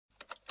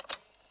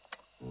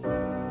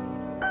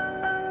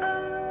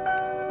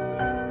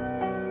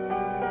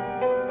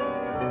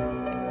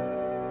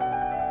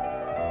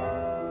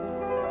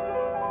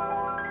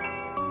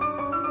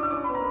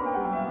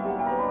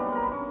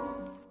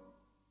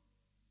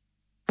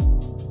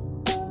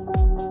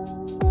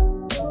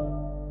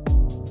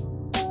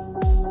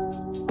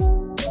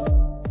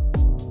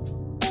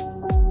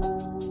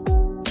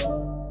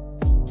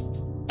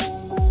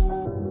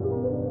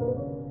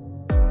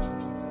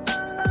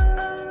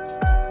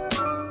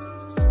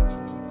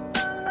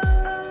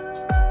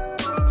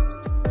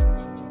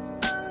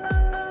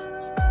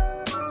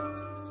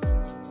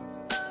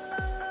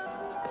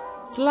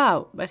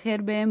سڵاو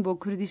بەخێر بێن بۆ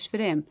کوردیش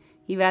فرێم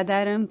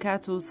هیوادارم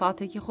کات و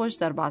ساتێکی خۆش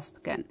دەرباس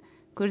بکەن.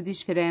 کوردیش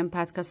فرێم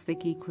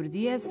پادکەستێکی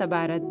کوردیە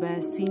سەبارەت بە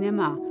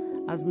سینەما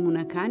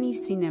ئەزموونەکانی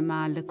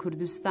سینەما لە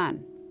کوردستان.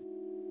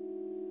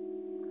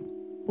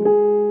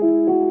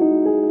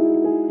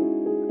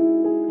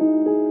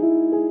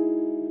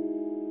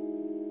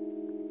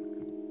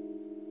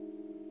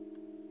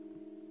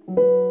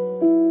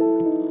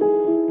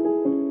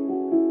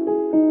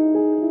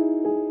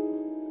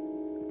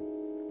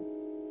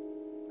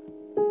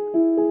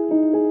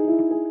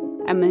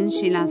 ئەمن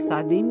شیلان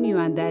سادیم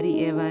میوانداری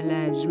ئێوە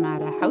لە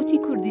ژمارە 7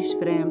 کوردیش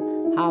فرێم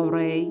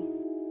هاوڕێی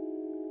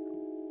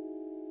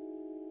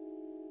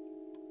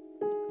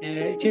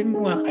ئەجێ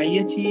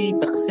واقعیەتی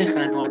بە قسەی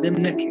خانەوادەم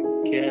نەکرد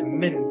کە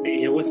من بە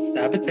ئێوە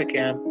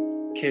سابتەکەم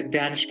کە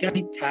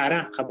دانشگاهی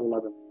تاران قبوڵە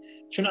بم،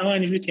 چون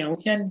ئەوانی ژووتیان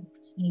وتیان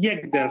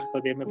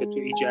 1% ئێمە بە تۆ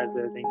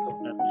ئیجازە دەین کە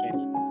هونەر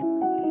بخوێنی.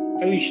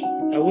 ئەویش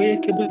ئەوەیە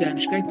کە بۆ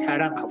دانشگای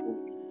تاران قبوڵ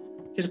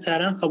تر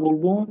تاران قبوڵ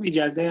بووم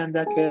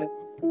ئیجازەیاندا کە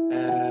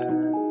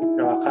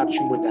ڕەواقا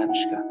بچوون بۆ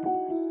دانشگا.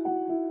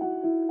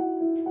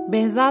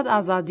 بێزاد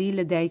ئازادی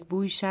لە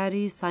دایکبووی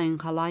شاری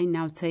ساینقەڵای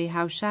ناوچەی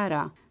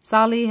هاوشارە.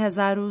 ساڵی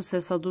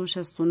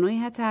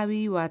 1369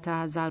 هەتاوی واتە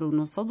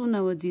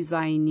 1990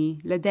 دیزاینی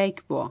لە دایک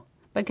بووە.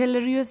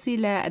 بەکەلەریۆسی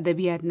لە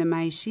ئەدەبیات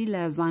نمایشی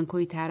لە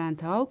زانکۆی تاران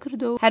تەواو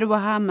کردو،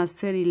 هەروەها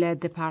مەستەری لە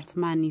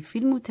دپارتمانی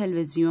فیلم و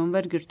تەلڤیزیۆن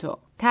وەرگرتۆ.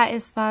 تا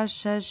ئێستا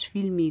 6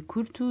 فیلمی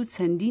کورت و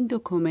چەندین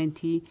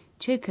دۆکۆمنتی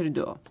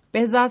چێکردو.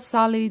 بێزاد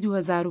ساڵی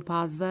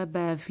 2015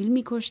 بە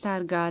فیلمی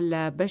کۆشتارگا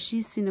لە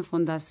بەشی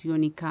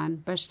سینەفۆنداسیۆنی کان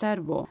بەشدار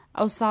بوو.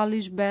 ئەو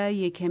ساڵیش بە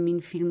یەکەمین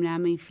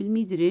فیلمنامەی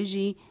فیلمی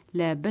درێژی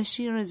لە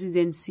بەشی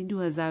ڕەزیدەنسی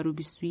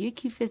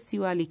 2021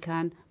 فستیوالی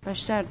کان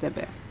بەشدار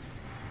دەبێت.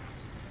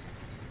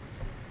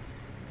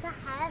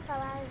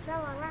 فرنسا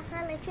والله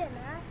صار لي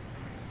كذا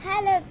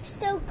هلا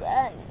بستوك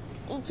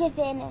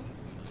كيفينه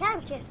كم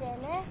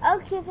كيفينه او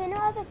كيفينه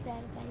ابدا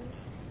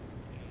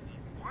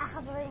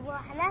اخذ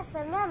روح ناس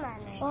ما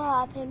معنى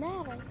في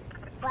ماري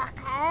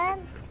واقعا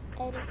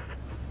اري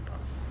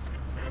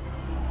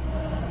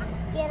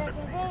كيرا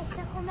تديش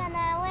تخو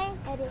مناوين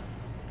اري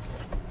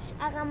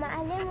اغا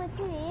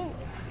معلمتي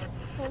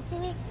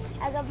فهمتني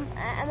اغا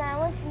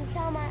معلمتي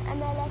متاما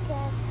امالك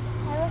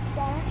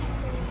هروكتا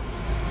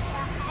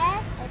واقعا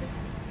اري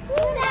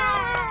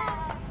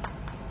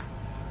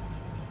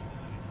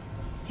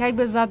کاک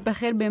بەزاد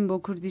بەخێر بێن بۆ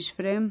کوردیش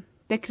فرێم.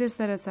 دەکرێت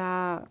سەرەتا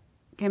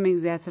کەمێک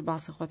زیاتر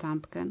باسی خۆتان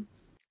بکەن؟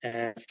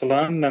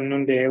 سڵام،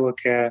 مەمنون لە ئێوە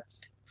کە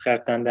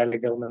خارتاندا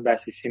لەگەڵ من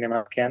باسی سینەما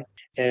بکەن.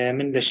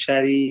 من لە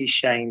شاری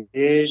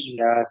شایندێژ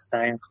لە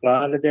ساینقڵا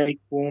لەدایک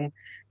بووم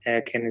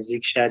کە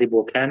نزیک شاری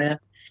بۆکانە.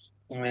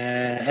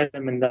 هەر لە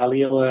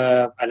منداڵیەوە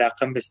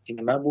عەلاقەم بە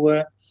سینەما بووە.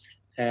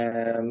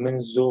 من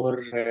زۆر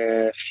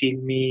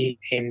فیلمی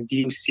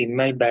هندی و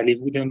سینمای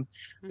بالیوودم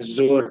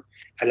زۆر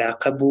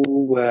علاقە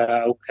بوو.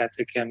 ئەو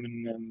کاتێکە من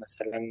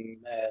مەسەلەن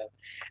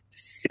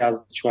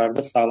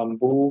 13-14 ساڵم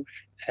بوو،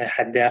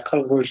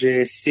 حەداقل ڕۆژێ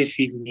 3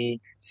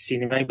 فیلمی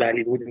سینمای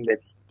بالیوودم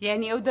دەدی.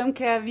 یعنی ئەو دەم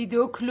کە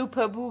ڤیدیۆ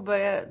کلوپە بوو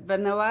بە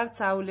نەوار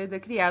چاو لێ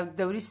دەکری یا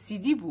دەوری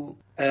سیدی بوو؟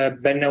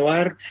 بە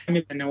نەوار،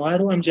 هەمێ بە نەوار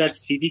و ئەمجار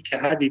سیدی کە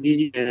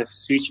هادیدی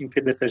سویچم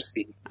کردە سەر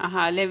سیدی.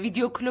 لە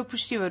ڤیدیۆ کلۆ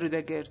پشتی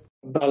وەرودەگرت.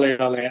 بەڵێ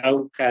ئەو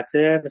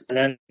کاتە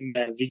مەسەلەن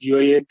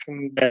ڤیدیۆیەکم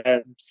بە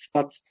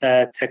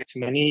 100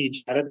 تەکتمەنی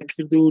ئیجارە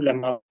دەکرد و لە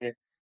ماڵێ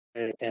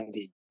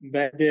دەمدی.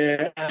 بعد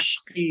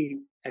عاشقی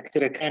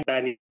ئەکتەرەکان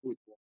بالیوود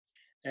بوو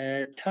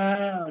تا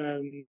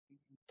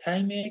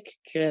تایمێک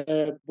کە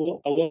بۆ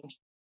ئەوەڵ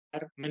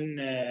من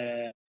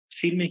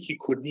فیلمێکی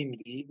کوردیم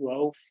دی و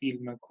ئەو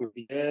فیلمە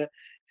کوردیە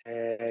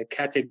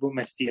کاتێک بۆ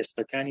مەستی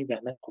ئەسپەکانی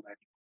بەهمەد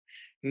قوبادی.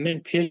 من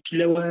پێش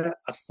لەوە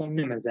ئەسڵ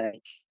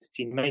نەمەزانی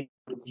سینمای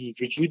کوردی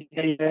وجود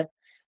هەیە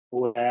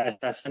و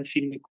ئەساسەن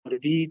فیلمی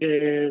کوردی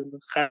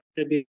خاک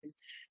دەبێت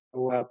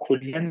و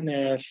کلیان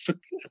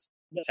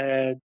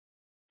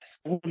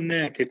ئەسڵ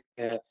نەکرد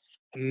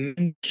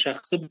من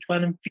شخصە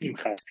بتوانم فیلم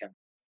خاستکەم،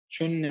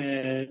 چون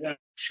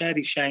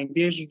شاری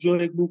شایندێژ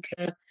جۆرێک بوو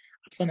کە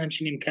ئەسڵ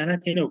هەمچین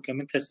ئیمکانات هێنەوە کە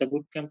من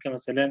تەسەبور بکەم کە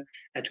مەسەلەن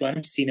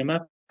ئەتوانم سینەما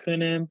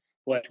بکەنم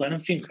و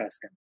ئەتوانم فیلم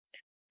خاستکەم.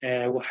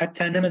 و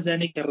حتا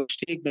نەمەزانی کە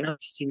ڕشتەیەک بەناو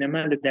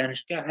سینەما لە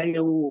دانشگا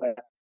هەیە و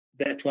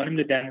دەتوانم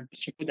لە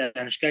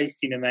دانشگای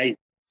سینەمایی.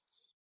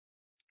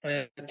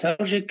 تا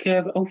ڕۆژێک کە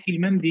ئەو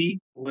فیلمەم دی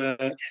و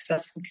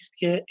ئێحساسم کرد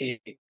کە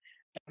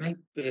ئەمە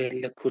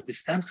لە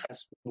کوردستان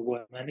خاست بوو و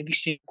ئەمانە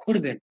گشتێن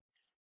کوردن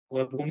و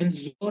بۆ من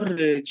زۆر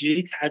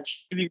جێی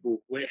تەعەجوبی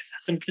بوو و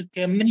ئێحساسم کرد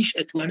کە منیش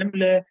ئەتوانم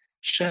لە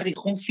شاری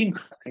خۆم فیلم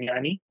خاستکەم.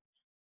 یعنی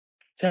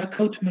تا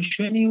کەوتمە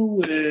شوێنی و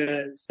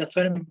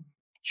سەفەرم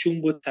چوون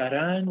بۆ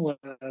تاران و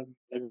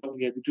لەگەڵ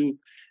یەک دوو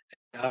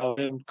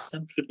هاوڕێم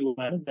قسەم کرد و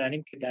ئەمانە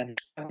زانیم کە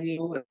دانشگا هەیە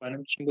و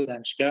ئەتوانم بچین بۆ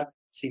دانشگا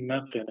سینما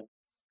بخوێنم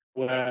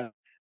و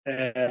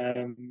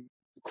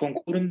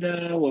کۆنکورمدا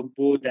و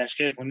بۆ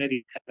دانشگای هونەری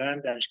تاران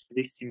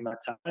دانشکدەی سینما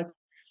تاقەت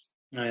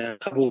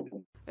قبول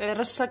بووم.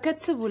 ڕشتەکەت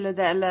چ بوو لە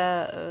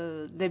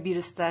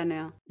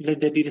دەبیرستانە؟ لە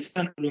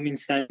دەبیرستان علومی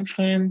ئینسانی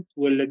خوێند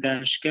و لە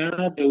دانشگا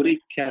دەورەی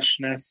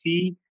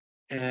کارشناسی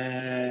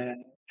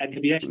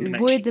ئەدەبیاتی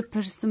بۆیە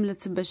دەپرسم لە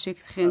چ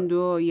بەشێکت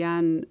خوێندووە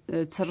یان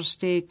چ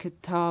ڕشتەیەکت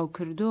تەواو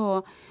کردووە،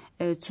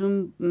 چون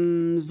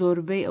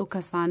زۆربەی ئەو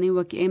کەسانەی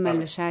وەک ئێمە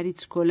لە شاری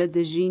چکۆلە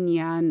دەژین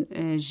یان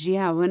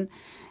ژیاون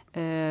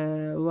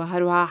و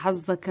هەروەها حەز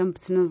دەکەم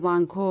بچنە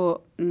زانکۆ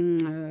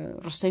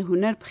ڕشتەی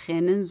هونەر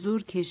بخێنن،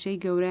 زۆر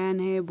کێشەی گەورەیان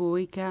هەیە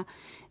بۆەوەی کە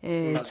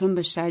چۆن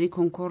بە شاری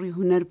کۆنکۆڕی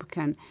هونەر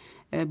بکەن.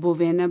 بۆ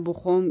وێنە بۆ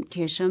خۆم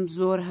کێشەم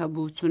زۆر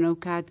هەبوو، چونە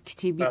و کات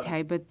کتێبی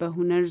تایبەت بە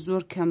هونەر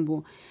زۆر کەم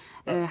بوو.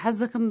 حەز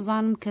دەکەم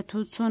بزانم کە تۆ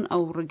چۆن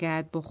ئەو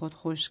ڕگایەت بۆ خۆت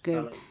خۆش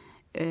کرد،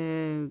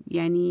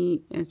 ینی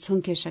چۆن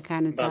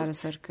کێشەکانت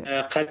چارەسەر کرد؟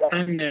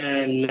 قەتعاً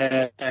لە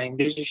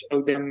ئایندێژش ئەو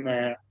دەم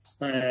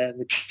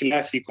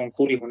کلاسی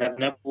کۆنکوری هونەر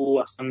نەبوو،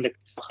 ئەسڵەن لە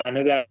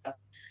کتێبخانەدا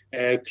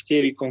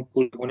کتێبی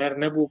کۆنکوری هونەر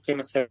نەبوو کە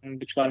مەسەڵەن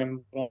بتوانم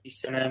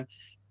بیسەنم.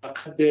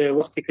 فقط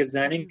وەختێکە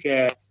زانیم کە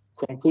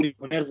کۆنکوری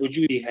هونەر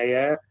وجودی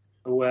هەیە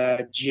و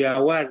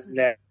جیاواز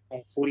لە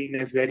کۆنکوری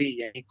نەزەری،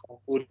 یعنی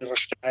کۆنکوری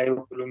ڕشتەهای و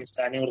علومی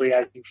و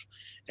ڕیاضی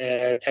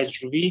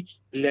تەجروبی،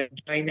 لە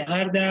دوای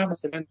نەهاردا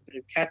مەسەڵەن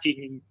کاتی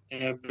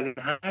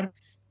بەنهار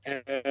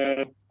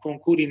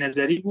کۆنکوری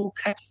نەزەری بوو،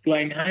 کاتی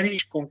دوای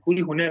نەهاریش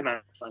کۆنکوری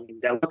هونەرمان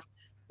توانیمدا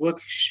وەک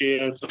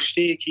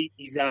ڕشتەیەکی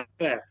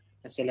ئیزافە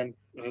مەسەڵەن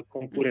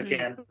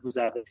کۆنکورەکەیان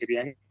گوزار دەکرد،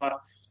 یعنی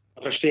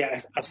ڕشتەی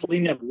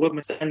ئەسڵی نەبوو، وەک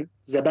مەسەڵەن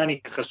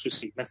زەبانی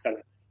تەخەسوسی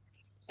مەسەڵەن.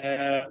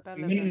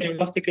 من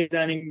وەختێکە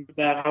دانیم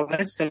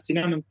بەڕاوهەر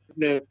سەرچینامم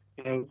لە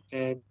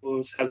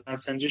سازمان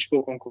سەنجش بۆ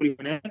کۆنکوری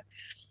هونەر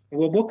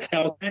و بۆ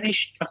کتابەکانیش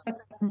فقط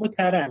هاتم بۆ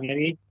تاران،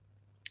 یعنی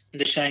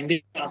لە شایندەی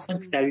ئاسان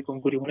کتابی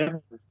کۆنکوری هونەر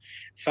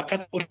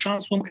فقط بۆ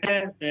شانسم کە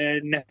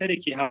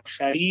نەفەرێکی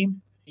هاوشاریم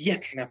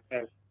یەک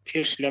نەفەر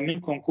پێش لە من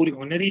کۆنکوری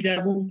هونەریدا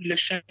بوو لە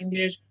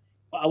شایندێش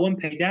و ئەوەم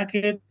پەیدا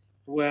کرد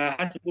و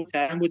هاتم بۆ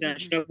تاران بۆ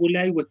دانیشگا بۆ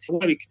لای و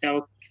تەواوی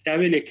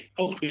کتابێک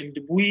ئەو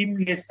خوێندبوویم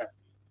لێسەند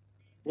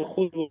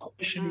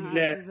وخۆشم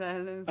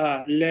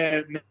لە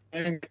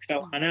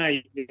کتابخانای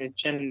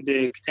چەند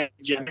کتاب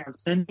جامعە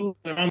سند و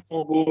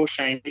ڕامەوە بۆ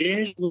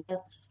شایندێژ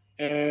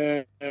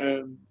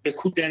بە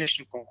کوور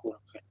دانیشتم کۆنکوڕ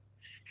بکەن.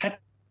 حتی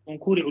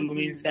کۆنکوری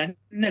علومی ئینسانی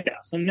نەدا،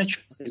 ئەسڵ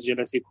نەچووم سەر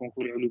جەلسەی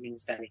کۆنکوری علومی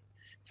ئینسانی،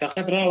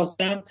 فقط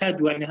ڕاوەستام تا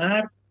دوای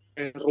نەهار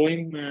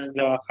ڕۆیم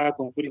لەواقع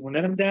کۆنکوری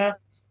هونەرمدا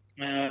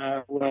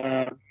و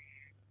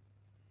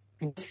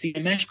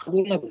سینەماش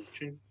قبول نەبوو،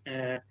 چون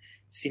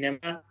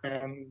سینەما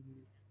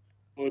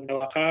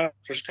لەواقع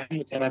ڕشتەکە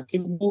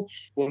متمرکز بوو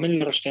و من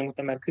لە ڕشتە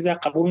متمرکزە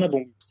قبول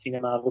نەبووم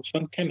سینەما،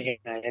 ڕوتبەم کەم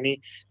هێنا، یعنی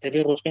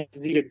دەبێت ڕوتبەم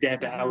زیرە 10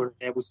 بە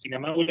هاوردە بوو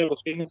سینەما و لە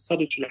ڕوتبەی من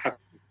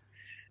 147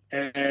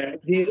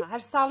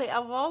 هەر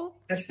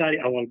ساڵی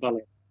ئەوەڵ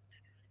بەڵێ.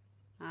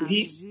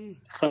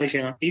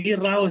 ئیدی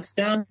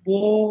ڕاوەستان بۆ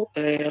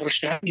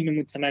ڕشتەکانی من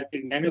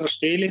متمرکز، یعنی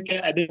ڕشتەیەکە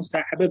ئەبێ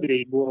مستاحبە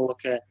بدەیت بۆ ئەوە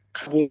کە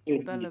قبول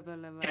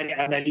کاری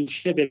عملی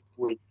وشە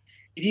دەبووی.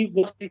 ئیدی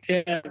وەختێکە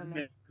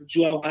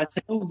جواب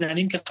هاتە و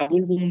زانیم کە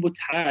قبول بووم بۆ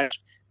تەعاج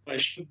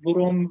باش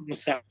بڕۆم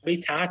مسابقەی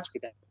تەعاج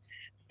بدەم.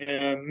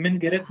 من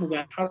گەرەکم بە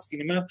حاڵ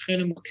سینەما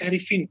بخێنم و کاری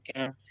فیلم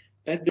بکەم،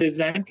 بعد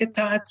زانیم کە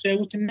تەعاجرە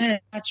وتم نە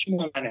تەعاجم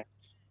وەمانە.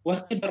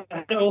 وەختی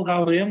بەڕاهەرە ئەو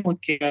هاوڕێم وت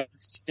کە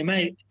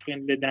سینەمای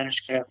خوێند لە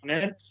دانشگای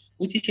هونەر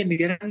وتی کە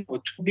نیگەران بۆ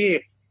تۆ بێ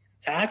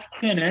تەعاج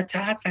بخوێنە،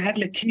 تەعاج هەر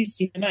لە کنی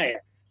سینەمایە،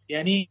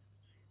 یعنی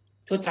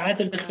تۆ تەعاج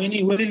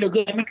دەخوێنی وەرە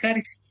لەگەڵ ئەمە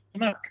کاری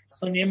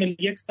اصلا ئێمە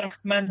یەک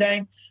ساختمان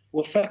داین و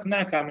فەرق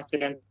ناکا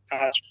مەسەلەن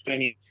تەعاج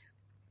بخوێنی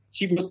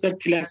چی بۆ سەر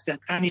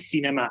کلاسەکانی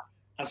سینەما،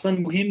 اصلا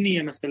مهم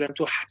نییە مەسەلەن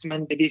تۆ حتما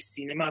دەبێت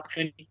سینەما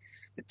بخوێنی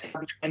تا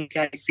بتوانانی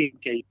کاری فیلم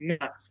بکەیت. نه،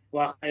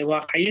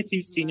 واقعیەتی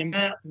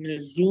سینەما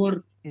زۆر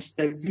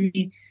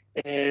مستەلزمی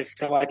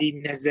سەوادی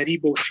نەزەری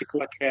بۆ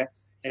شکڵە کە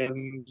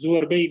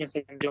زۆربەی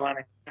مەسەلەن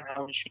جوانەکان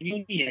هاونشینی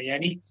نییە،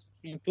 یعنی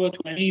تۆ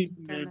توانی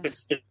بەس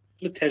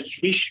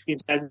تەجروبەی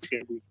فیلمسازی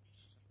فێربووی.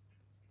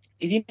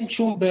 ئیدی من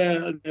چوون بە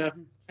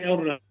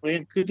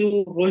ڕێم کرد و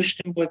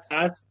ڕۆیشتم بۆ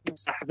تەعاج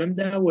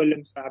مصاحبەمدا و لە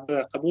مصاحبە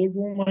قبول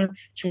بووم و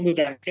چوون بۆ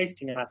دانشگای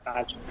سینەما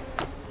تەعاج.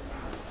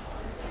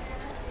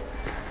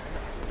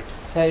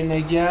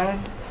 سەرینەگیان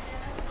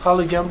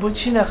خاڵگیان بۆ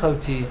چی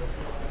نەخەوتی؟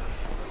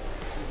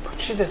 بۆ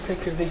چی دەسە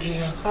کردە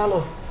گیران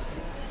خاڵۆ؟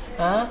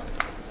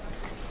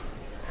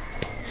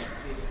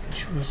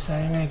 چی بۆ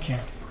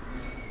سەرینەگیان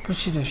بۆ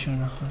چی دەشۆ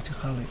نەخەوتی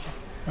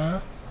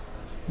خاڵگیان؟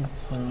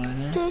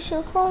 توش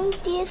خۆم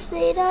دیە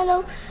سەیرانە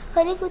و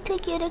خەریک و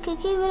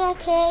تەگێرەکەکەی منە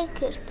کەیای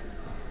کرد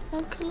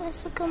ئەم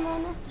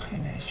کلاسەکەمانە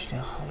خێنە هیچ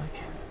لە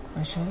خاڵگیان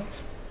باشە؟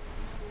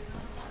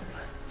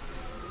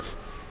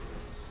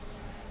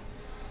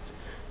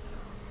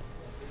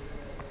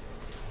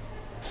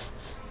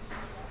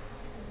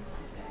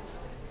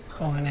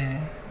 خۆنە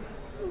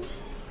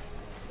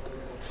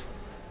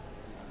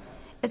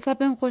ئێستا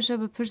پێم خۆشە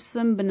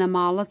بپرسم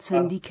بنەماڵە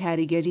چەندی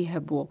کاریگەری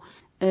هەبوو،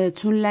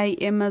 چون لای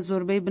ئێمە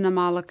زۆربەی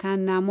بنەماڵەکان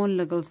نامۆن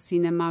لەگەڵ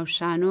سینەما و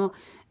شانۆ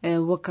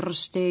وەک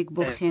ڕشتەیەک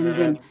بۆ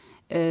خوێندن،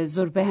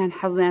 زۆربەیان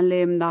حەزیان لێ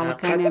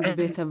منداڵەکانیان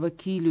ببێتە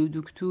وەکیل و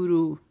دکتور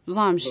و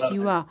زام شتی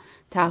وە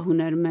تا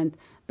هونەرمەند.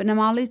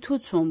 بنەماڵەی تۆ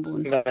چۆن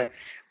بوون؟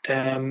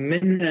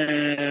 من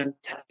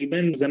تقریبا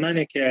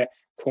زمانێک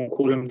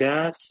کۆنکورمدا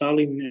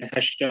ساڵی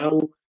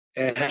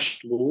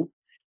 1988 بوو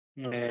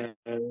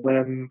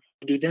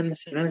حدوداً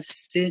مثلا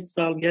 3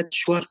 ساڵ یا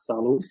 4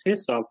 ساڵ و 3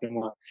 ساڵ پێم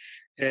وایە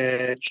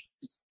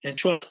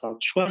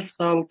 4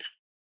 ساڵ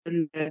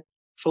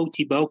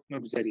فەوتی باوکمە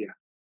گوزەریە.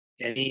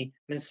 یعنی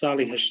من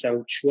ساڵی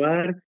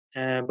 84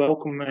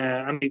 باوکم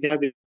عەمری دا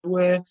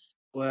بێتەوە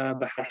و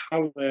بە هەر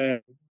حاڵ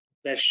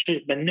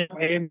بە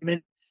نەوعێ من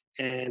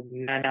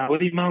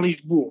ناناوەری ماڵیش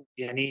بوو.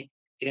 یعنی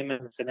ئێمە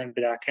مثلا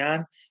براکان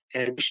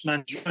گشتمان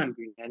جوان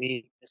بووین. یعنی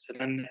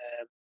مثلا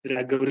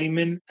برا گەورەی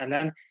من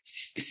ئەلان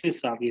 33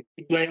 ساڵیە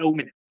دوای ئەو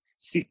منە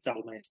 30 ساڵ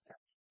مەئێستا.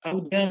 ئەو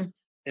دەم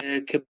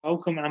کە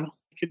باوکم عەمر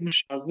کرد من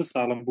 16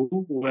 ساڵم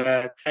بوو و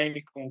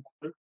تایمی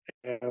کۆنکور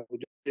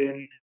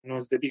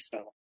 19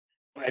 ساڵم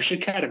و ئەشە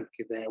کارم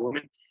کردایە و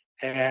من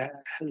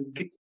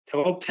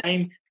تەواو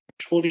تایم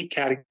مەشغوڵی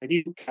کارگەری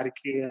و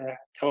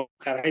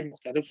کارهای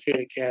مختلف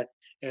کە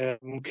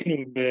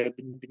ممکن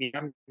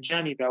بنیام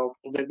انجامی دا و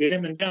پول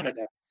دەبێرم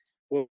ئەنجامەدا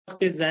و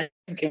وەختێ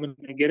زانیم کە من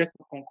گەرەک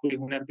بە کۆنکوری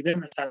هونەر بدەم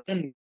ئەساساً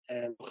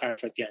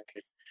مخالفەتیان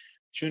کرد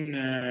چون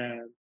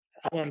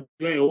ئەوان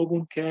دوای ئەوە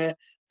بوون کە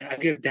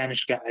ئەگەر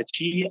دانشگا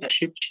ئەچی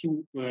ئەشێ بچی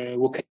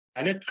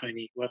وەکالەت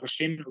بخوێنی و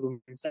ڕشتەی من علوم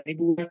ئینسانی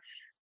بووە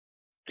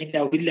ئیلا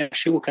وبیلا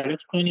ئەشێ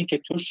وەکالەت بخوێنی کە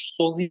تۆش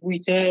سۆزی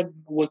بوویتە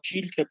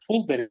وەکیل کە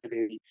پوڵ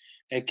دەربێری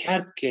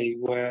کار بکەی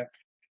و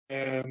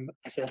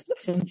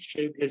ئەساساً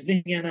لە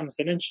ذهنیانە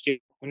مثلا شتێک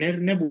هونەر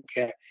نەبوو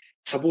کە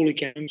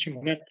قبوڵێکیان بچم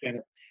هونەر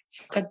بخوێنم.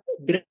 فقط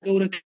برا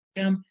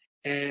گەورەکەم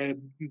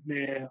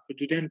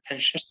حدوداً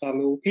 5-6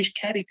 ساڵەوە پێش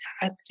کاری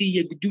تەعاتری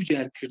 1-2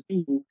 جار کردو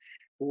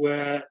و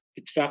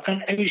اتفاقاً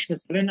ئەویش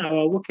مثلا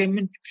ئاواوەکە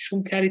من شوم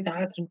کاری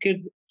تەعاترم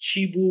کرد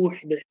چی بوو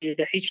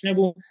لە هیچ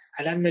نەبوو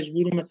هەلان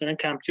مەجبورم مثلا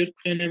کامپیوتەر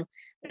بخوێنم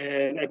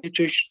ئەبێ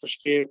تۆش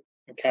شتێ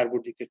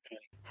کاربردی تر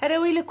بخوێنی.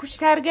 هەرەوەی لە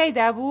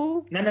کوچتارگایدا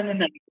بوو؟ نه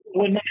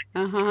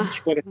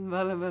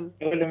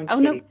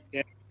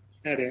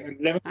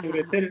لما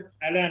تر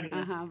الان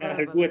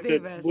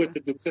بوت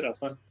الدكتور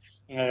اصلا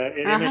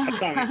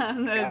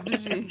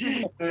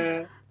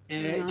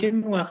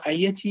كم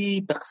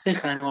واقعيتي بقصي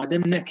خانواده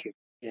منكر.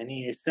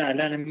 يعني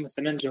الان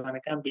مثلا جوانا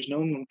كان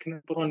بجنون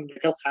ممكن برون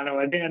قال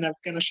خانواده انا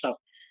كان شر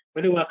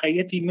ولا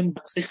واقعيتي من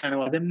بقصي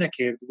خانواده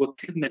منكر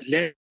وكلمه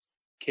لا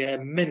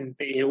كمن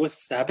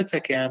وثابته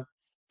كان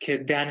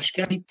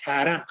كدانشكاني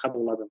تاران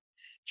قبول هذا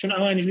چون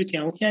ئەوانی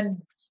جوتیان وتیان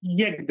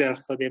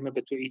 1% ئێمە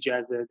بە تۆ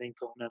ئیجازە دەین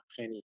کە هونەر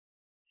بخوێنی.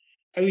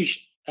 ئەویش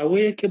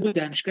ئەوەیە کە بۆ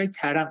دانشگای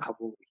تاران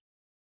قبوڵی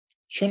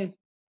چون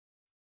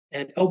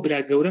ئەو برا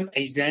گەورەم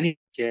ئەیزانی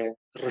کە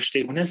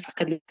ڕشتەی هونەر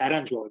فقط لە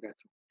تاران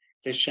جوڵداتەوە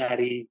لە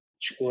شاری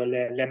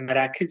چکۆلە لە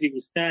مەراکزی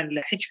وستان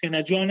لە هیچ کەنە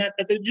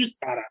جواناتە جز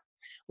تاران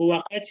و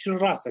واقعەتی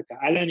ڕاستەکە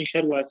ئالانی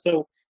شەر واسە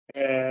و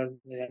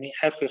ینی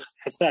حرفی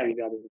حسابی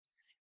دابێت.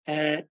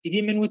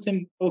 ئیدی من وتم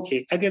ئۆکێ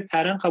ئەگەر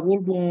تاران قبول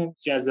بووم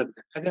ئیجازە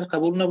بدەن ئەگەر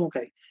قبول نەبووم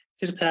کەی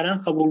تر تاران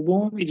قبول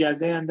بووم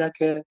ئیجازەیاندا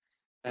کە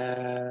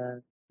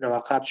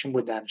لەواقع بچم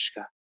بۆ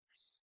دانشگا.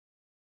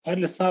 هەر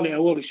لە ساڵی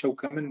ئەوەڵی شەو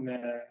کە من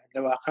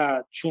لەواقع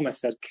چوومە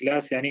سەر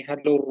کلاس یعنی هەر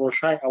لەو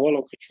ڕۆژای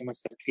ئەوەڵەوە کە چوومە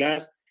سەر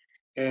کلاس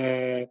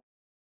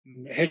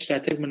هێشتا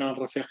تر مناڵ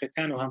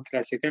ڕەفیقەکان و هەم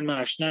کلاسیەکانمان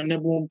ئاشنا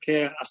نەبووم کە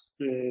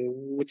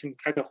وتم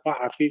کاکە خوا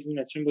حافیز من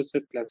ئەچم بۆ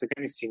سەر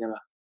کلاسەکانی سینەما.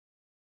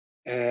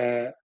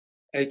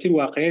 ئەیتر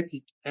واقعەتی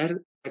هەر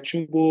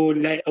ئەچوون بۆ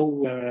لای ئەو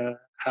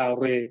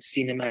هاوڕێ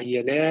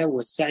سینەماییەلە و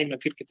سعی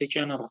مەکرد کە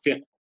تێکیانە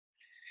ڕەفیق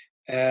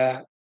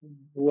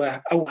و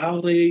ئەو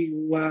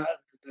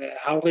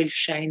هاوڕێی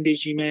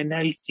شاهیندێژیمە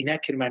ناوی سینا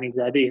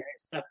کرمانیزادەیە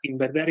ئێستا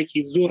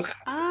فیلمبەردارێکی زۆر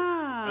خاصە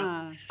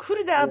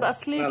کوردە بە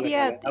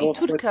ئەسڵێتیە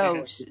تورکە و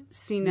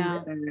سینا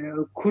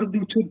کورد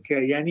و تورکە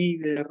یعنی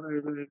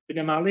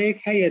بنەماڵەیەک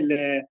هەیە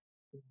لە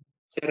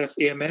طرف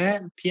ئێمە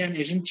پیان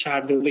ئێژن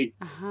چاردەوڵی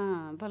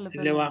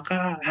لە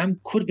واقع هەم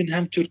کوردن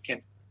هەم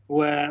تورکن و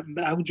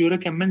ئەو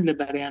جۆرەکە من لە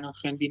بەریانە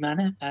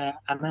خوێندیمانە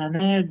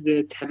ئەمانە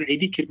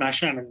تەبعیدی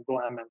کرماشانن بۆ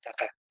ئەم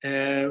مەنتەقە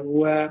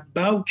و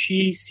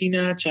باوکی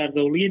سینا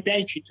چاردەوڵیە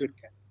دایکی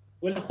تورکە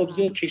وەلا خۆب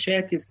زۆر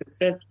کێشایەتی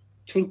سەر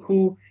تورک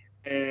و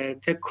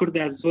تە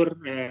کووردا زۆر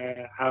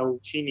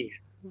هاوچی نییە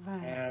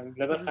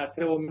لەبەر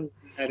خاترەوە من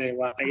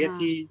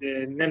واقعەتی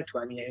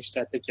نەمتوانی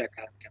هێشتا تێکیا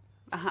کار بکەم.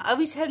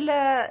 ئەویش هەر لە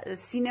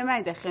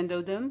سینەمای دەخوێندە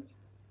و دەم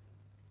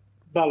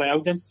باڵێ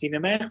ئەو دەم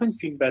سینەمای خوێن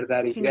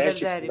فیلمبەرداری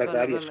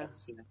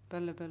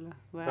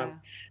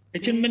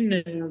من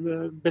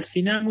بە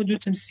سینام و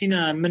دوتم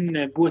سینا من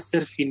بووە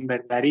سەر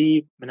فیلمبەرداری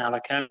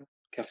مناڵەکان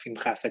کە فیلم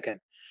خاسەکەن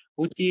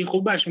وتی خۆ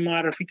باشە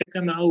معرەفی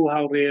دەکەمە ئەو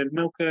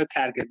هاوڕێرمە و کە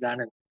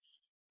کارگەردانن.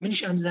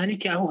 منیش ئەمزانی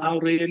کە ئەو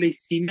هاوڕێرە لەی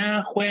سینا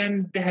خۆیان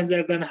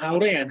 10,000 دانە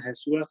هاوڕێیان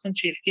هەست و ئەسڵەن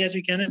چی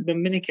احتیاجێکیان هەست بە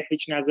منێک کە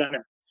هیچ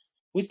نازانم.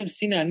 وتم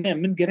سینا نه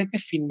من گەرەکە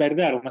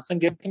فیلمبەردار و مەسەن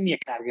گەرەکەم نییە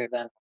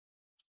کارگەردان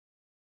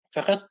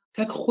فقط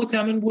تەک خۆتا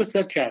من بووە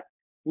سەر کار.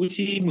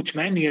 وتی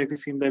مطمئن گەرەکە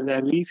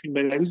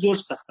فیلمبەرداری زۆر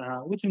سەختە.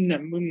 وتم نه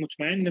من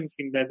مطمئنم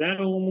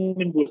فیلمبەردارەوە و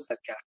من بووە سەر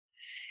کار.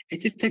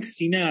 ئیتر تەک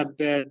سینا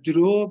بە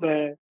درۆ بە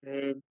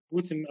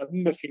وتم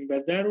ئەبم بە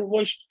فیلمبەردار و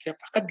ڕۆیشت کە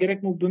فقط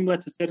گەرەکم و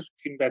بمڵێتە سەر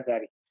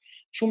فیلمبەرداری.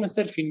 چوومە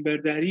سەر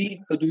فیلمبەرداری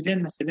حدودەن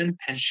مەسەلەن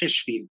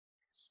 5-6 فیلم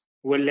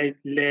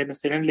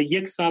مثلا لە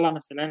یەک ساڵە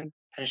مەسەلەن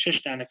 5-6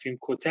 دانە فیلم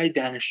کۆتای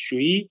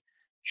دانیشتوویی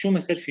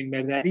چوومە سەر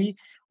فیلمبەرداری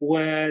و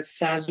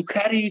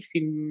سازوکاری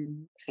فیلم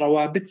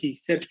ڕەوابەتی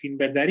سەر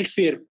فیلمبەرداری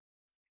فێر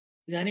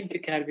زانیم کە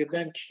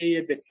کارگەردان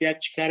کێیە، دەستیار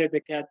چ کارە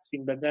دەکات،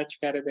 فیلمبەردار چ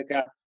کارە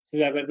دەکات،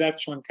 سزابەردار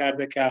چۆن کار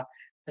دەکات،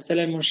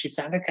 مثلا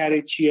منشیسانە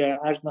کاری چییە،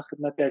 ئاژنە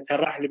خدمەتە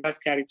تەڕاح لەباس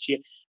کاری چییە،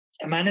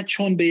 ئەمانە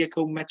چۆن بە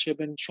یەکەوە مەچە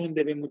بن، چۆن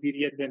دەبێ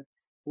مدیریەت بن.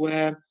 و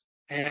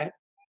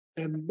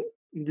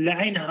لە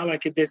عین حاڵا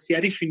کە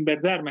دەستیاری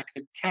فیلمبەردار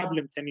مەکرد،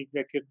 کابلم تەمیز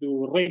دەکرد و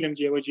ڕێی لەم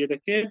جێوەجێ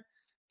دەکرد،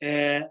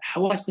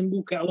 حواسم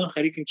بوو کە ئەوان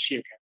خەریکن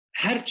چیەکە.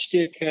 هەر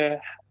شتێک کە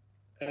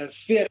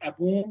فێر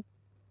ئەبووم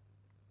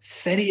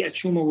سەری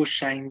ئەچوومە بۆ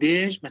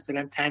شایندێژ،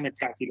 مەسەلەن تایمە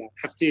تاعتیلات،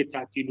 هەفتەیە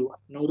تاعتیل و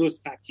نەورۆز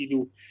تاعتیل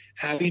و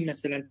هاوین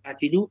مەسەلەن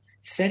تاعتیل و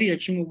سەری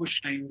ئەچوومە بۆ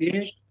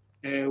شایندێژ.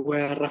 و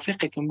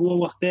ڕەفیقێکم بووە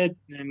وەختە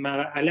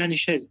ئەلانی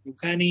شەز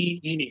دوکانی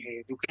هینی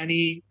هەیە،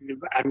 دوکانی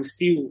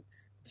عروسی و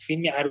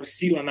فیلمی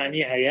عروسی و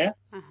ئەمانی هەیە.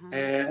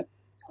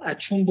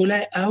 ئەچووم بۆ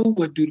لای ئەو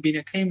و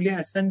دووربینەکەیم لێ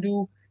ئەسەند و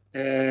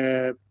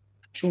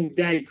چون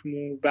دایکم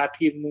و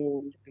باپیرم و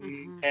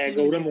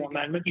گەورەم و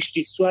ئەمانمە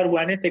گشتی سوار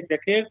وانێتێک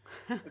دەکرد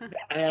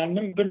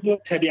ئەیانم بردووە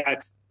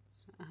تەبیعەت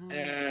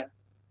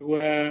و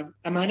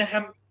ئەمانە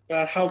هەم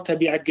بەرحاڵ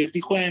تەبیعەت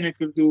گردی خۆیانە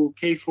کرد و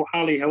کەیف و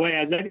حاڵی هەوای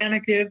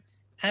ئازاریانە کرد.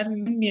 هەم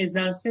من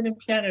میێزانسێنم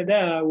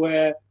پیانەدا و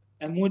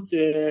ئەموت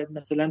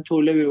مەسەلەن تۆ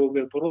لەوێەوە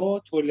بێ بڕۆ،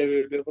 تۆ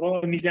لەوێ بێ بڕۆ،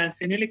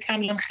 میزانسێنێ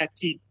کاملەن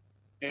خەتی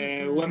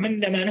و من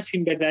لەمانە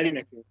فیلمبەرداری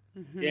نەکرد.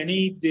 یعنی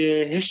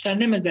هێشتا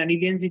نەمەزانی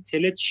لێنزی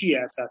تێلە چییە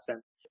ئەساسەن.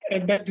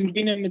 بە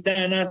دووربینە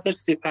مدانا سەر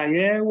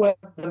سێپایە و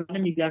بەمانە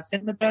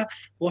میزانسێن مەدا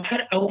و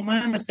هەر ئەوما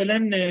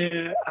مەسەلەن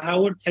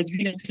هاورد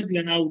تەدوینە کرد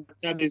لە ناو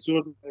کتابێ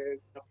زۆر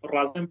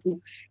ڕازم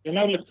بوو، لە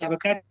ناو لە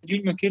کتابەکان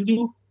تەدوینمە کرد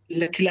و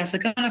لە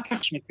کلاسەکانە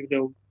پەخشمە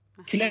کردەوە.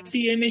 کلاسی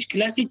ئێمەش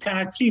کلاسی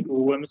تەعاتری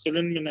بوو و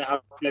مەسەلەن من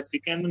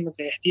کلاسیکان من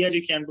مەسەلەن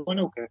احتیاجێکیان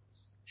بوونەوە کە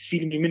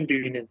فیلمی من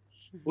ببینن،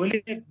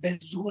 ولی بە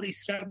زۆر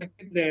ئیسرار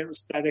دەکرد لە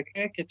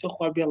ئوستادەکە کە تۆ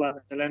خوا بێڵا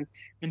مەسەلەن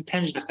من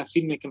 5 دقیقە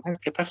فیلمێکم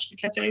هەست کە پەخش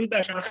بکات ئەوە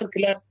باش آخر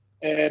کلاس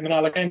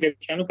مناڵەکان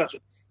گەرکیان و پەخش.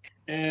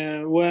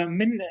 و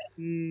من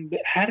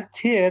هەر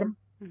تێرم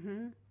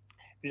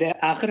لە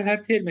آخر هەر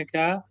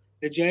تێرمێکە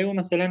لە جایەوە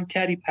مەسەلەن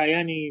کاری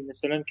پایانی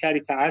مەسەلەن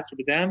کاری تەعاتر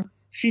بدەم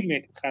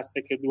فیلمێکم خاستە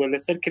کردووە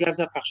لەسەر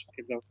کلاسە پەخش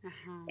کردەوە.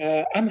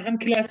 ئەم هەم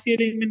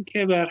کلاسیەرەی من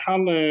کە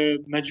بەرحاڵ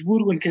مەجبور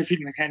بوون کە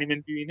فیلمەکانی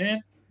من ببینن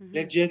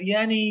لە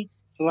جەریانی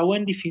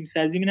ڕەوەندی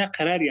فیلمسازی منە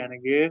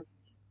قەراریانەگرت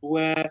و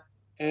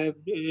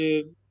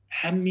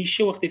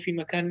هەمیشە وەختە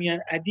فیلمەکانیان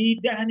ئەدی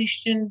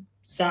دانیشتن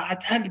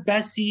ساعت هەر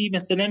باسی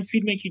مەسەلەن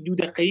فیلمێکی 2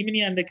 دقەیی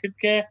منیان دەکرد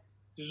کە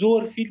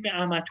زۆر فیلمی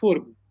ئاماتۆر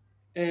بوو.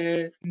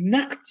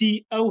 نەقتی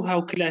ئەو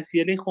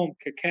هاوکلاسیەلەی خۆم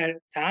کە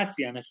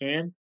تەعاتریانە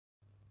خوێن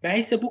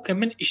باعیسە بوو کە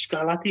من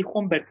ئیشکاڵاتی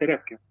خۆم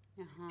بەرتەرەف کەم.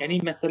 یعنی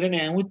مەسەلەن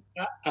ئەیانوت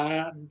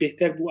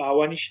بهتر بوو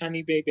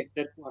ئاوانیشانی بێ،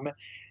 بهتر بوو ئەمە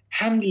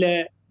هەم لە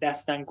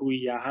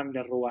داستانگوییە، هەم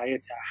لە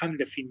ڕواایەتە، هەم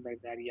لە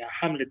فیلمبەرداریە،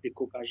 هەم لە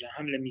دێکۆپاژە،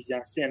 هەم لە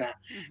میزانسێنە،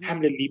 هەم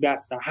لە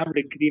لیباسە، هەم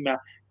لە گریمە،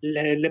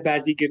 لە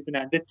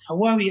بازیگردنە. دە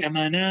تەواوی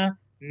ئەمانە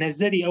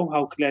نەزەری ئەو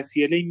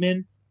هاوکلاسیەلەی من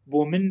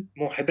بۆ من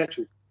موحبەت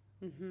و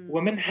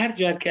ومن هەر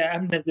جار کە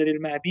ئەم نەزەرل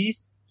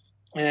مابیست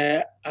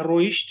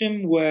ڕۆیشتم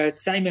و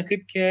سایمە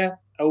کرد کە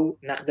ئەو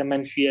نەقدە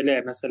منفیە لە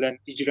مەسەلەن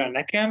ئیجرا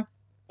نەکەم،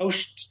 ئەو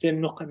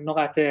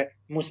نقاتە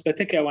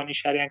مثبەتە کە ئەوان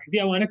ئیشاریان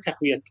کردی ئەوانە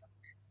تەقویەت کەم.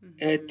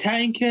 تا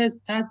اینکە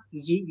تا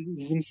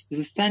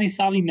زستانی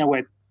ساڵی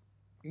 90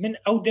 من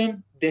ئەو دەم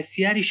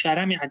دەسیاری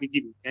شارامی عەدیدی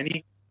بوو، یعنی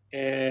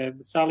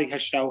ساڵی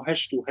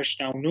 88 و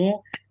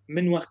 89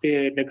 من وەختێ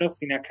لەگەڵ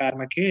سینا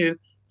کارمە کرد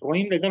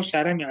ڕۆیم لەگەڵ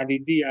شارامی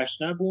عەدیدی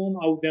ئاشنا بووم.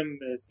 ئەو دەم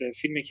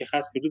فیلمێکی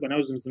خاص کردو بە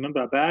ناو زمزمە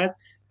بابات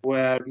و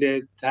لە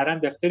تاران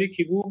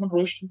دەفتەرێکی بوو. من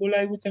ڕۆیشتم بۆ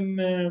لای وتم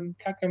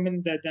کاکە من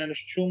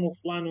دانیشتووم و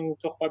فڵان و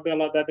تۆخوا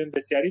بێڵا دابێن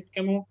دەسیاریت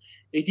بکەم و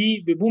ئیدی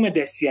ببوومە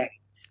دەسیاری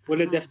و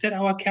لە دەفتەر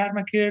ئەوە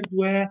کارمە کرد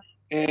و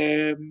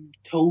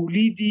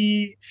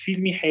تەولیدی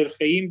فیلمی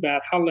حرفەییم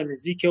بەرحاڵ لە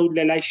نزیکە و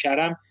لە لای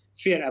شارام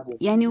فێر ئەبوو.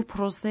 یعنی و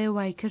پرۆسەیە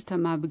وای کردە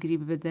ما بگری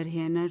بە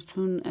دەرهێنەر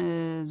چون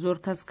زۆر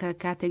کەس کە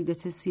کاتێک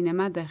دەچێت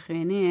سینەما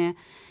دەخوێنێ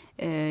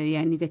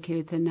یعنی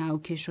دەکەوێتە ناو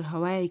کێش و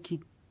هەوایەکی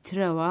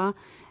ترەوە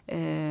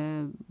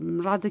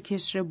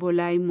ڕادەکێشرە بۆ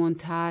لای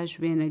مۆنتاژ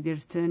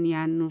وێنەگرتن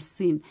یان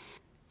نووسین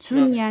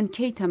چون یان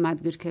کەی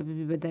تەمادگر کە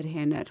ببی بە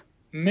دەرهێنەر.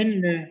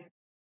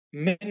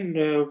 من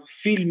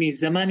فیلمی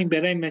زمانی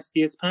بەرای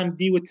مەستی ئەسپام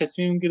دی و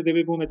تەسمیمم کرد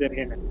دەبێ بۆمە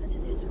دەرهێنەر.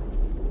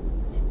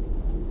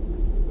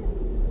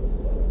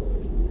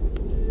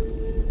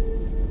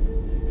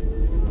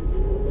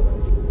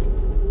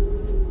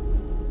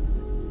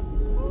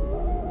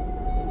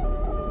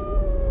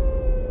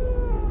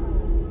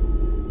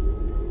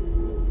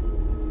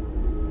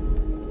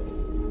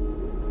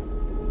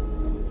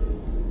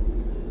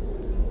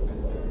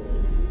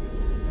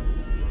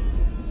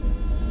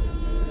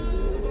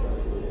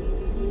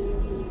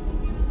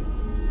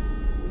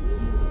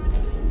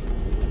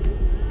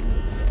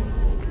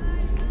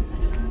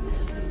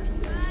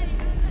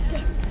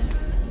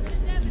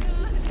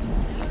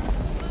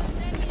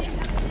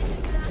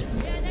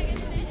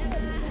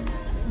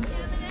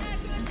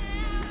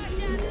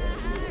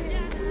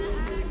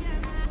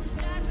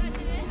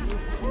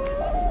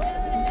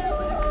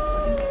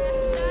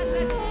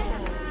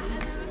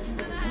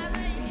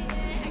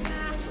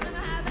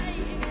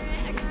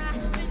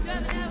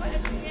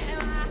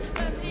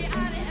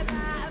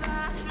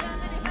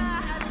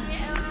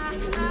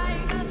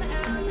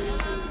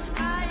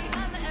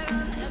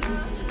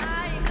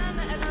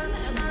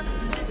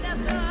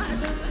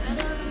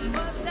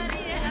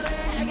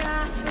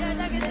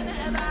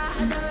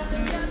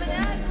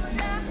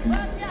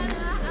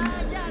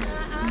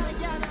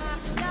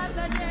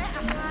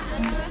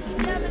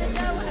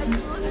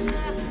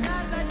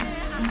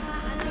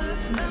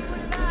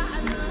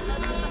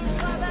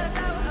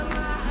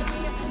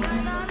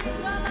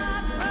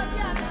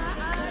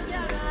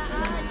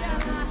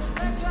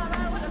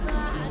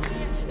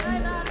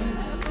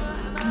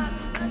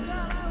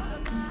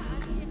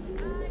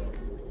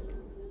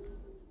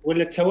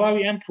 ولا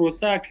تەواوی ئەم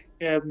پرۆساک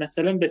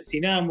مەسەلەن بە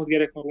سینەما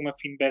وەرگێرەکمە ڕوومە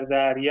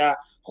فیلمبەردار یا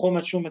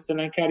خۆمە چوو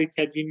مەسەلەن کاری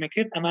تەدوینمە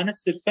کرد، ئەمانە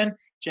سرفەن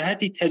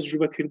جەهەتی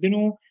تەجروبەکردن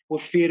و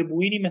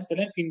فێربووینی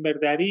مەسەلەن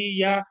فیلمبەرداری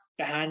یا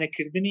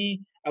بەهانەکردنی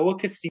ئەوە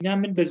کە سینا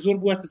من بە زۆر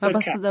بووەتە سەر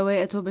کار.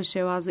 بەبەستەوەی ئەتۆ بە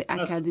شێوازی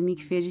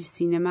ئاکادمیک فێری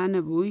سینەما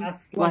نەبووی،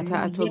 واتە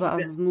ئەتۆ بە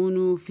ئەزمون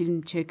و فیلم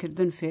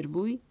چێکردن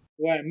فێربووی؟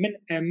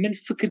 من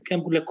فکر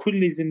کەم لە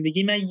کولی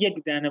زندگیمە یەک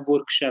دانە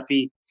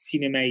وەرکشاپی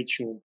سینەمایی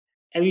چووم،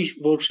 ئەویش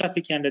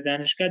وەرکشاپێکیان لە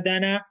دانشگا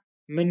دانا،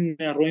 من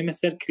ڕۆیمە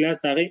سەر کلاس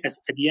ئاغای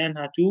ئەسعەدیان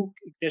هاتوو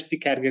دەرسی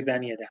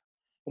کارگردانیەدا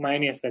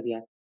هومایونی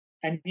ئەسعەدیان،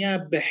 ئەنیا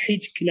بە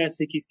هیچ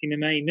کلاسێکی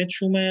سینەمایی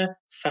نەچوومە،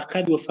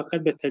 فقط و فقط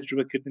بە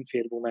تەجروبەکردن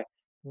فێربوومە.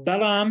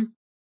 بەڵام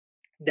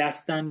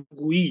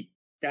داستانگویی،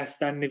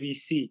 داستان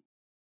نویسی،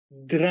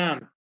 درام،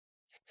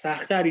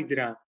 ساختاری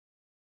درام،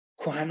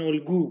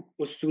 کۆهەنۆلگو،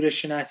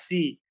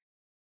 ئوستورەشناسی،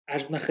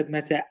 عەرزمە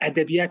خدمەتە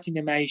ئەدەبیاتی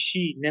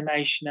نەمایشی،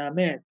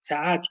 نەمایشنامە،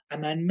 تەعاتر،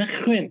 ئەمانمە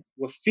خوێند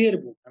و فێر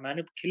بووم،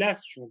 ئەمانە کلاس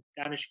چوون،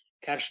 دانش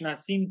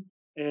کارشناسین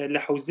لە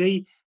حوزەی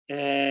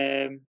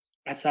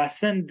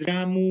ئەساسەن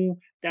درام و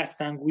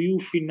داستانگویی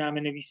و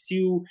فیلمنامەنویسی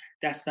و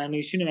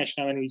داستاننویسی و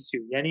نەمایشنامەنویسی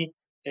و یعنی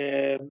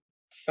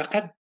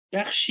فقط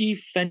بەخشی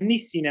فەنی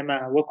سینەما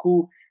وەکو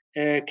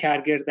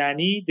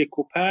کارگەردانی،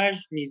 دێکۆپاژ،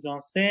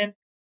 میزۆنسێن،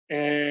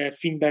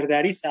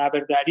 فیلمبەرداری،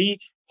 سابەرداری،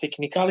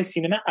 تکنیکاڵی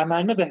سینەما،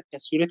 ئەمانە بە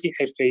سوورەتی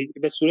حرفەیی،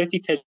 بە سوورەتی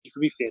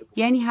تەجروبی فێر بوو.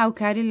 یعنی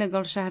هاوکاری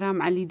لەگەڵ شەهرام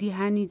عەلیدی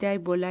هانیدای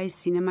بۆ لای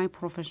سینەمای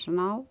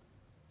پرۆفێشناڵ؟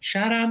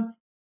 شارام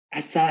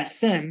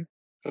ئەساسەن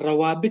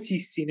ڕەوابەتی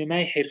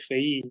سینەمای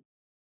حرفەیی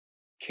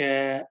کە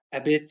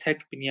ئەبێت تەک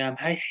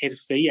بنیامهای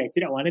حرفەیی،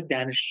 ئەیتر ئەوانە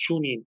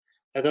دانشچوونین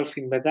لەگەڵ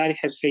فیلمبەرداری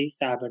حرفەیی،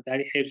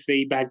 سابەرداری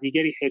حرفەیی،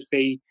 بازیگەری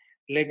حرفەیی،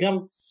 لەگەڵ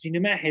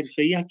سینەما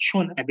حرفەیە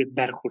چۆن ئەبێت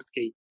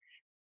بەرخوردکەی،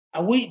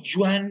 ئەوەی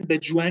جوان بە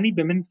جوانی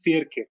بە من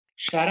فێر کرد.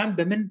 شاران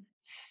بە من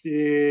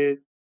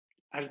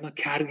عەرزمە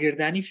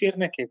کارگردانی فێر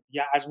نەکرد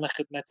یا عەرزمە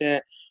خدمەتە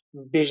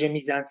بێژە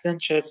میزانسەن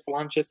چەس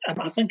فڵان چەس، ئەم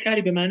ئەسەن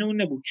کاری بەمانەوە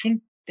نەبوو، چون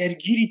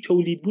دەرگیری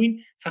تەولید بووین،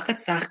 فقط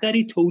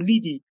ساختاری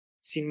تەولیدی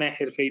سینمای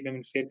حرفەیی بە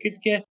من فێر کرد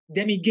کە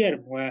دەمی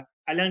گەرم و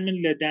ئەلان من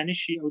لە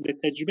دانشی ئەو لە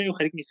تەجروبەی و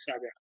خەریک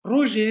میسرابێ.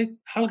 ڕۆژێک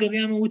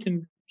هەڵگەڕیامە وتم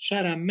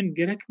شاران من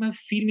گەرەکمە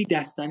فیلمی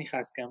داستانی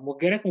خاستکەم و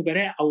گەرەکم و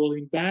بەرای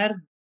ئەوڵین بار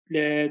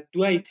لە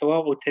دوای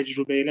تەواو و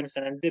تەجروبەیە لە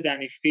مەسەلەن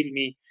دەدانی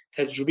فیلمی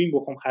تەجروبیم بۆ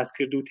خۆم خاست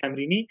کرد و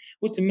تەمرینی،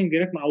 وتم من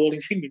گەرەکمە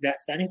ئەوڵین فیلمی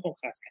داستانی خۆم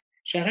خاست کرد.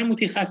 شاران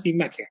وتی خاسی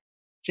مەکە،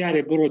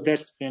 جارێ بڕۆ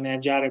دەرس بخوێنە،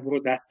 جارێ بڕۆ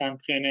داستان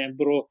بخوێنە،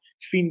 بڕۆ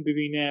فیلم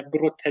ببینە،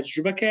 بڕۆ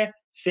تەجروبەکە،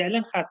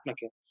 فعلا خاس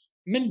مەکە.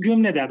 من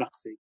گوێم نەدا بە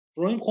قسەی،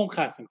 ڕۆیم خۆم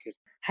خاسم کرد.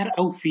 هەر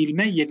ئەو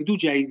فیلمە یەک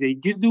دوو جایزەی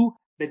گرت و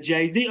بە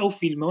جایزەی ئەو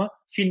فیلمەوە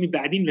فیلمی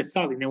بعدیم لە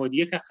ساڵی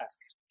 91 خاس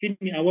کرد.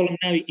 فیلمی ئەوڵم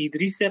ناوی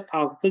ئیدریسە،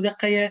 15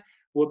 دقەیە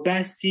و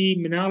باسی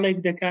مناڵێک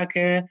دەکا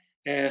کە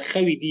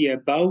خەوی دیە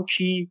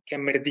باوکی کە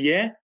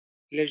مردیە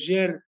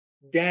لەژێر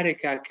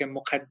دارێکا کە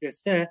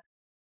مقەدەسە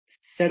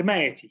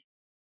سەرمایەتی،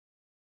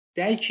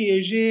 دایکی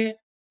ئێژێ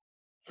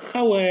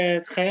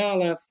خەوت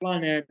خەیاڵە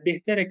فڵانە،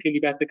 بهترە کە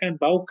لیباسەکان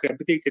باوکە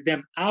بدەیتە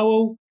دەم ئاوە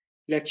و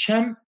لە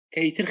چەم کە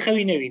ئیتر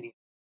خەوی نەوینی.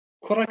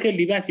 کوڕەکە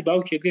لیباسی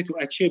باوکی ئەگرێت و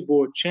ئەچێ بۆ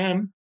چەم،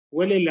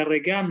 وەلێ لە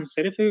ڕێگا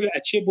منسەرفە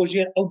ئەچێ بۆ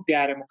ژێر ئەو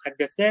دارە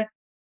مقەدەسە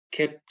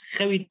کە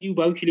خەوی دی و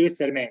باوکی لەوێ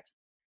سەرمایەتی،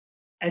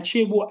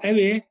 ئەچێ بۆ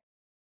ئەوێ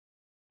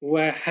و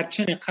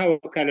هەرچەنێ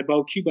قاوەکە لە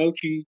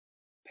باوکی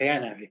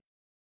پەیاناوێ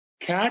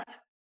کات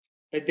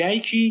بە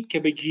دایکی کە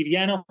بە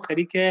گیریانە و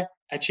خەریکە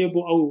ئەچێ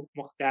بۆ ئەو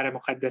مقدارە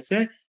مقەدەسە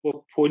و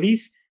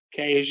پۆلیس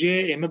کە ئێژێ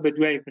ئێمە بە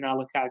دوای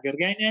مناڵەکە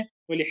ئاگەرگاینە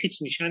ولی هیچ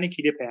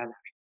نیشانێکی لێ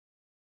پەیاناوێ.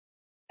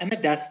 ئەمە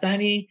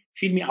داستانی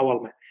فیلمی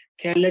ئەوڵمە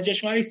کە لە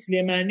جەشنوارەی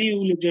سلێمانی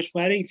و لە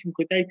جەشنوارەی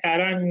فیلمکۆتایی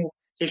تاران و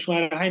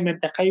جەشنوارەهای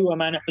منتەقەی و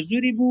ئەمانە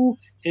حزوری بوو،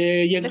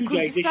 یەک دوو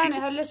جایزەی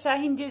هەر لە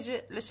شاهین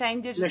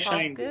دێژ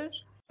کرد،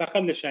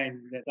 فقط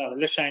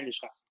لە شاهین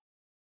خاست.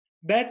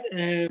 بعد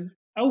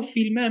ئەو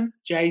فیلمم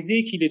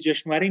جایزەیەکی لە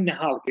جەشنوارەی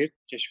نەهاڵ کرد،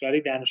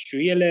 جەشنوارەی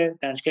دانیشتوویە لە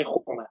دانشگای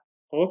خۆمان.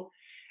 خۆ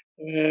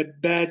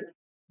بعد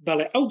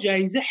بەڵێ ئەو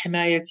جایزە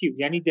حمایەتی و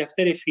یعنی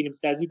دەفتەرێ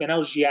فیلمسازی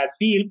بەناو ژیار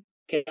فیلم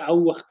کە ئەو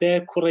وەختە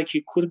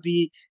کوڕێکی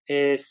کوردی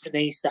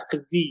سنەی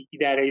سەقزی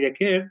ئیدارەی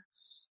دەکرد،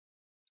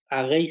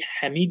 ئاغای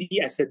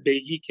حەمیدی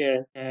ئەسەدبەیگی کە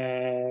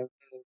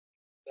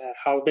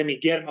هەڵدەمی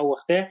گەرم ئەو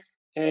وەختە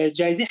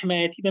جایزە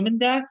حمایەتی بە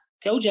مندا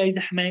کە ئەو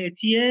جایزە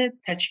حمایەتیە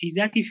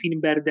تەجهیزاتی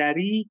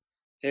فیلمبەرداری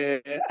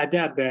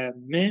ئەدا بە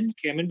من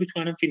کە من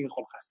بتوانم فیلمی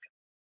خۆم خاستکەم.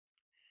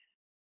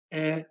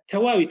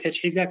 تەواوی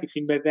تەجهیزاتی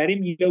فیلمبەرداریم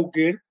لەو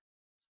گرت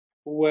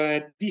و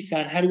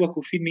دیسان هەر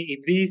وەکو فیلمی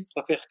ئیدریس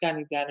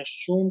ڕەفیقەکانی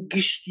دانشچوون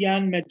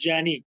گشتیان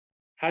مەجانی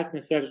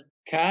هاتنە سەر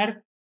کار،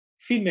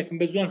 فیلمێکم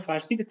بە زوان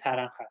فارسی لە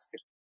تاران خاست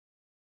کرد.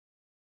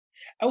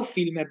 ئەو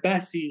فیلمە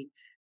باسی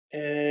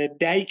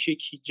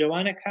دایکێکی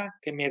جوانەکە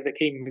کە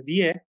مێردەکەی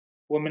مردیە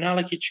و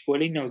مناڵێکی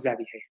چکۆلەی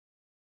نەوزادی هەیە.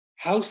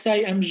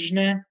 هاوسای ئەم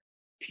ژنە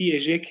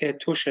پێژێ کە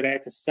تۆ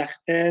شرایەتە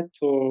سەختە،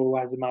 تۆ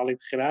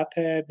وازماڵیت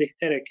خراپە،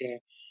 بهترە کە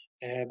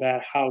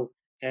بەهەرحاڵ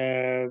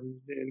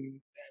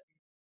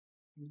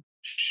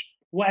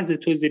وازە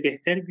تۆزێ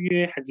بهتر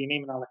بوێ،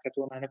 حەزینەی مناڵەکە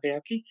تۆمانە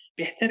پێیاکەی،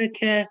 بهترە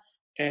کە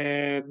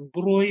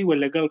بڕۆی وە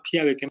لەگەڵ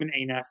پیاوێکە من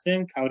ئەیناسم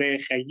کاورەیە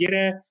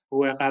خەیرە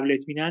و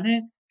قابلێتمینانە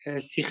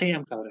سیخەی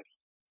ئەم کاورەبی.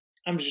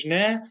 ئەم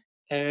ژنە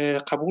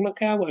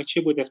قبولەکە و ئەچێ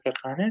بۆ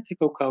دەفتەرخانە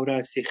تێکە و کاورە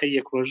سیخەی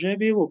یەک ڕۆژە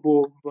بێ و بۆ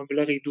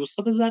مەبلەغی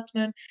 200,000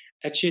 تومان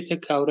ئەچێتە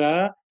کاورە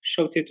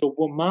شەوتێتەوە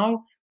بۆ ماڵ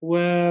و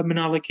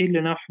مناڵەکەی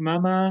لەناو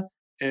حمامە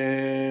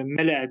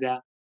مەلە ئەدا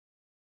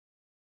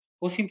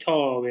و فیلم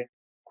تەواوێ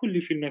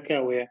کولی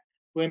فیلمەکەوەیە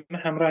و ئێمە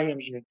هەمڕای ئەم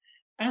ژنین.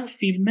 ئەم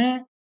فیلمە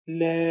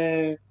لە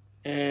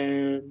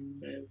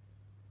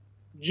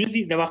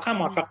جزئی دەواقع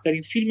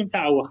موفقترین فیلمم تا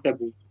ئەو وەختە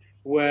بوو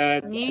و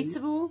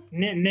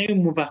نەوی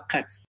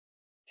موڤەقەت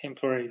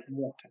temporary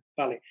موقت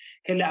بەڵێ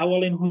کە لە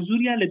ئەوڵین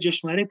هوزوریان لە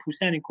جەشنوارەی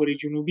پوسانی کۆری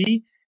جنوبی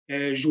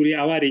ژووری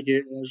ئاوارێکی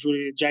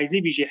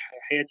جایزەی ویژێ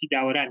حیاتی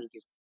داوەرانی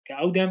گرت کە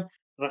ئەو دەم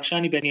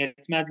ڕەخشانی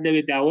بەنیەتماد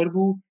لەوێ داوەر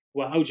بوو و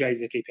ئەو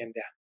جایزەکەی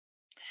پێمدا.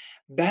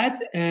 بعد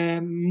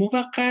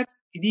موڤەقەت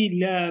ئیدی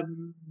لە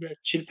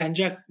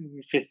 40-50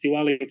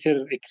 فستیواڵی تر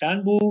ئێکران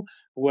بوو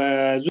و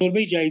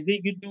زۆربەی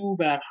جایزەی گرت و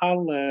بەهەرحاڵ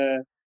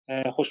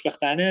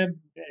خۆشبەختانە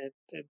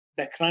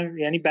بەکران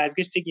ینی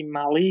بازگەشتێکی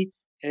ماڵی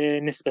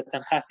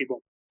نسبەتەن خاصی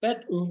بوو. بعد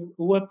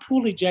و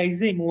پوڵی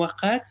جایزەی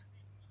موەقەت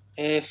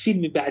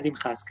فیلمی بعدیم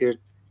خاص کرد،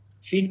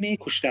 فیلمی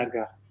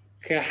کوشتارگا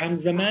کە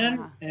هەمزەمان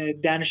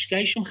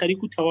دانشگایشم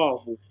خەریک و تەواو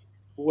بوو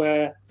و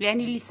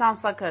یعنی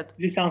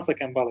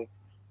لیسانسەکەم بەڵێ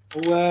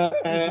و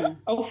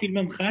ئەو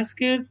فیلمم خاص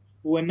کرد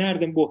و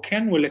ناردم بۆ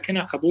کەن و لە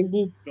کەنا قبول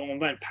بوو بە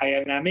عنوان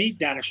پایانامەی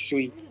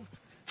دانشجویی.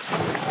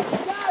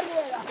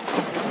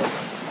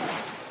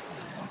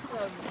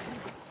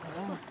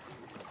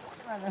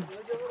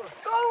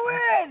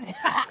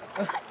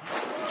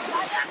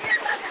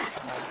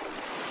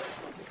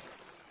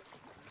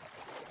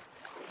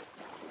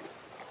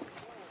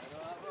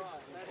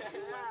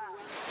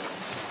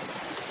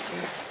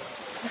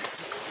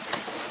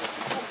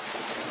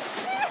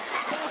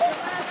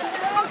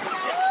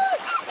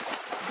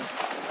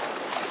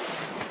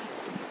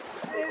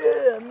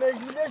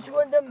 مجبورش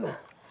وندم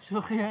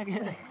شوخی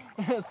اگر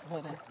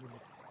اصغره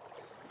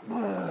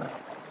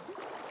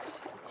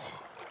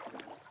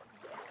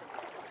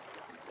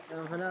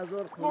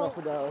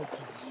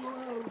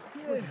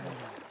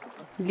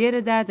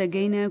لێرەدا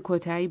دەگەینە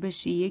کۆتایی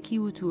بەشی یەکی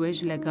و توێژ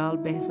لەگەڵ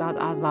بێهزاد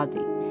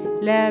ئازادی.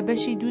 لە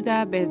بەشی دوودا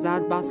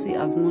بێهزاد باسی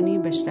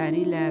ئەزموونی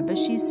بەشداری لە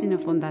بەشی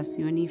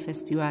سینەفۆنداسیۆنی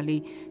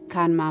فستیوالی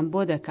کانمان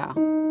بۆ دەکا.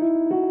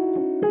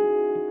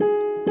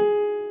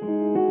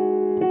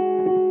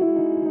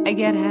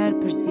 ئەگەر هەر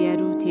پرسیار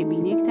و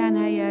تێبینێکتان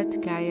هەیە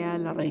تکایە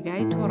لە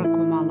ڕێگای تۆڕە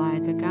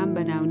کۆمەڵایەتەکان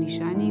بە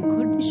ناونیشانی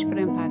کوردیش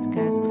فرێم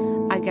پادکاست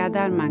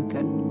ئاگادارمان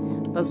کرد.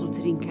 بە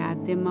زووترین کات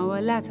دێمەوە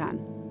لاتان.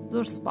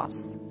 زۆر سپاس.